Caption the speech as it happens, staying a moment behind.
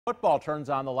Football turns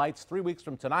on the lights 3 weeks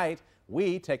from tonight.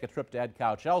 We take a trip to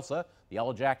Edcouch-Elsa. The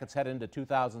Yellow Jackets head into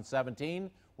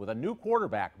 2017 with a new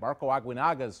quarterback. Marco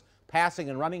Aguinaga's passing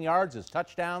and running yards, his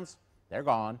touchdowns, they're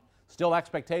gone. Still,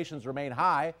 expectations remain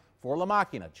high for La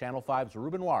Máquina. Channel 5's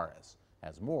Ruben Juarez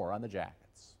has more on the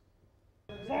Jackets.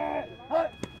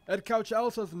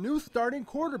 Edcouch-Elsa's new starting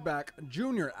quarterback,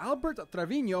 junior Albert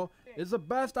Trevino, is the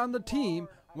best on the team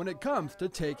when it comes to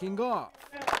taking off.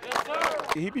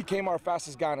 He became our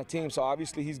fastest guy on the team, so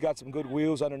obviously he's got some good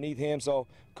wheels underneath him, so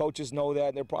coaches know that,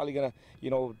 and they're probably going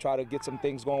to, try to get some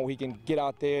things going where he can get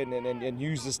out there and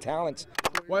use his talents.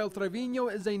 While Trevino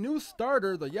is a new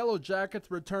starter, the Yellow Jackets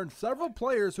returned several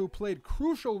players who played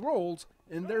crucial roles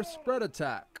in their spread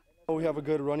attack. We have a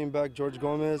good running back, George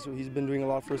Gomez. He's been doing a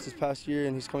lot for us this past year,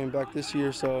 and he's coming back this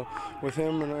year. So with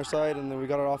him on our side, and then we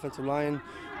got our offensive line,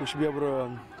 we should be able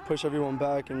to push everyone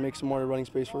back and make some more running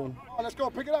space for him. Let's go,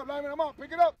 pick it up, lineman, I'm out,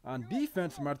 pick it up. On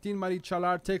defense, Martin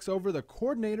Marichalar takes over the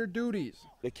coordinator duties.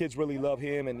 The kids really love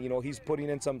him, and he's putting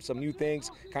in some new things,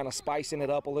 kind of spicing it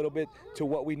up a little bit to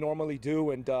what we normally do,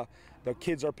 and the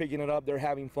kids are picking it up. They're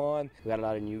having fun. We got a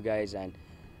lot of new guys, and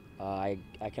I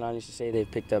can honestly say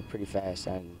they've picked up pretty fast,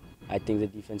 and I think the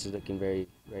defense is looking very,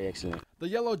 very excellent. The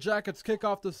Yellow Jackets kick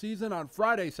off the season on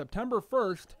Friday, September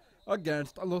 1st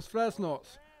against Los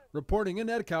Fresnos. Reporting in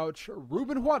Edcouch,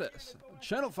 Ruben Juarez,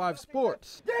 Channel 5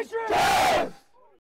 Sports. District!